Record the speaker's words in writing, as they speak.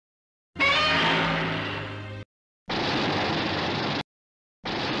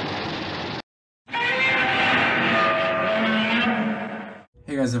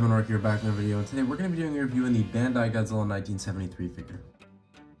guys, Evan here, back in the video, and today we're going to be doing a review in the Bandai Godzilla 1973 figure.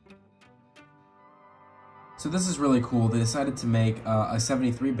 So this is really cool. They decided to make a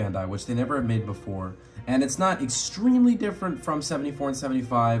 73 Bandai, which they never had made before, and it's not extremely different from 74 and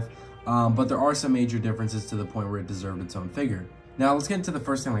 75, but there are some major differences to the point where it deserved its own figure. Now let's get into the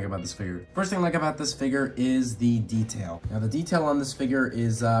first thing I like about this figure. First thing I like about this figure is the detail. Now the detail on this figure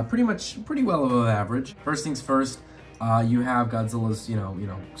is pretty well above average. First things first, you have Godzilla's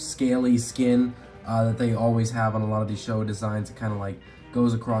scaly skin that they always have on a lot of these show designs. It kind of like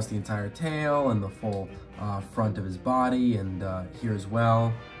goes across the entire tail and the full front of his body, and here as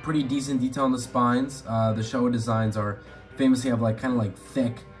well. Pretty decent detail on the spines. The show designs are famously have kind of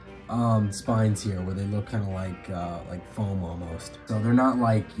thick spines here, where they look kind of like foam almost. So they're not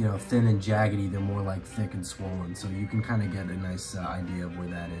thin and jaggedy, they're more thick and swollen, so you can kind of get a nice idea of where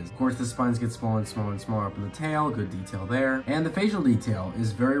that is. Of course, the spines get smaller and smaller and smaller up in the tail, good detail there. And the facial detail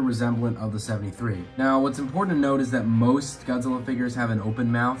is very resemblant of the 73. Now, what's important to note is that most Godzilla figures have an open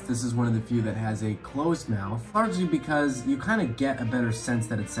mouth. This is one of the few that has a closed mouth, largely because you kind of get a better sense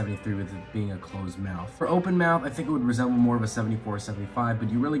that it's 73 with it being a closed mouth. For open mouth, I think it would resemble more of a 74 or 75, but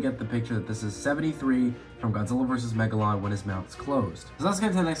you really get the picture that this is 73 from Godzilla vs. Megalon when his mouth is closed. So let's get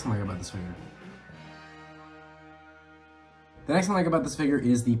to the next thing I like about this figure. The next thing I like about this figure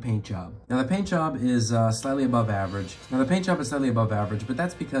is the paint job. Now the paint job is slightly above average. But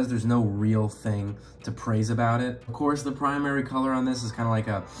that's because there's no real thing to praise about it. Of course, the primary color on this is kind of like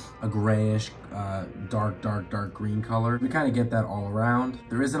a grayish, dark green color. We kind of get that all around.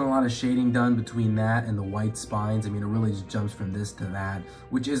 There isn't a lot of shading done between that and the white spines. I mean, it really just jumps from this to that,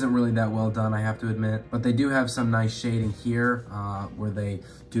 which isn't really that well done, I have to admit. But they do have some nice shading here, where they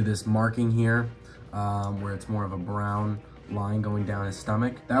do this marking here, where it's more of a brown line going down his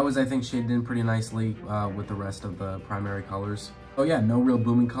stomach. That was, I think, shaded in pretty nicely with the rest of the primary colors. Oh yeah, no real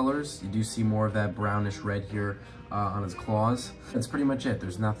booming colors. You do see more of that brownish red here on his claws. That's pretty much it.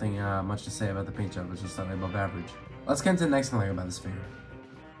 There's nothing much to say about the paint job. It's just slightly above average. Let's get into the next thing I like about this figure.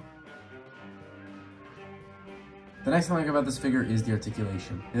 The next thing I like about this figure is the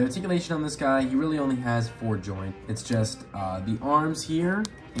articulation. The articulation on this guy, he really only has 4 joints. It's just the arms here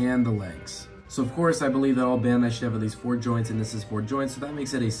and the legs. So of course, I believe that all Bandai should have at least 4 joints, and this is 4 joints, so that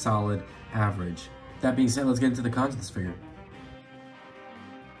makes it a solid average. That being said, let's get into the cons of this figure.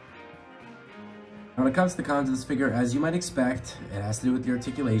 Now, when it comes to the cons of this figure, as you might expect, it has to do with the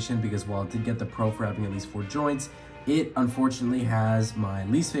articulation, because while it did get the pro for having at least 4 joints, it unfortunately has my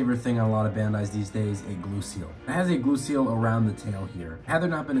least favorite thing on a lot of Bandais these days, a glue seal. It has a glue seal around the tail here. Had there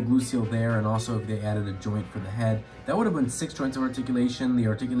not been a glue seal there, and also if they added a joint for the head, that would have been 6 joints of articulation. The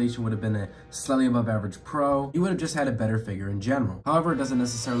articulation would have been a slightly above average pro. You would have just had a better figure in general. However, it doesn't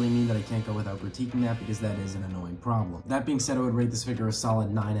necessarily mean that I can't go without critiquing that, because that is an annoying problem. That being said, I would rate this figure a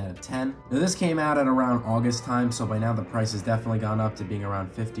solid 9 out of 10. Now, this came out at around August time, so by now the price has definitely gone up to being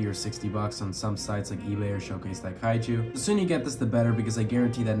around 50 or 60 bucks on some sites like eBay or Showcase Like Kaiju. The sooner you get this, the better, because I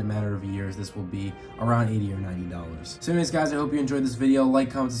guarantee that in a matter of years, this will be around $80 or $90. So anyways, guys, I hope you enjoyed this video. Like,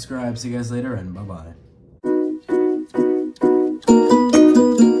 comment, subscribe. See you guys later, and bye-bye.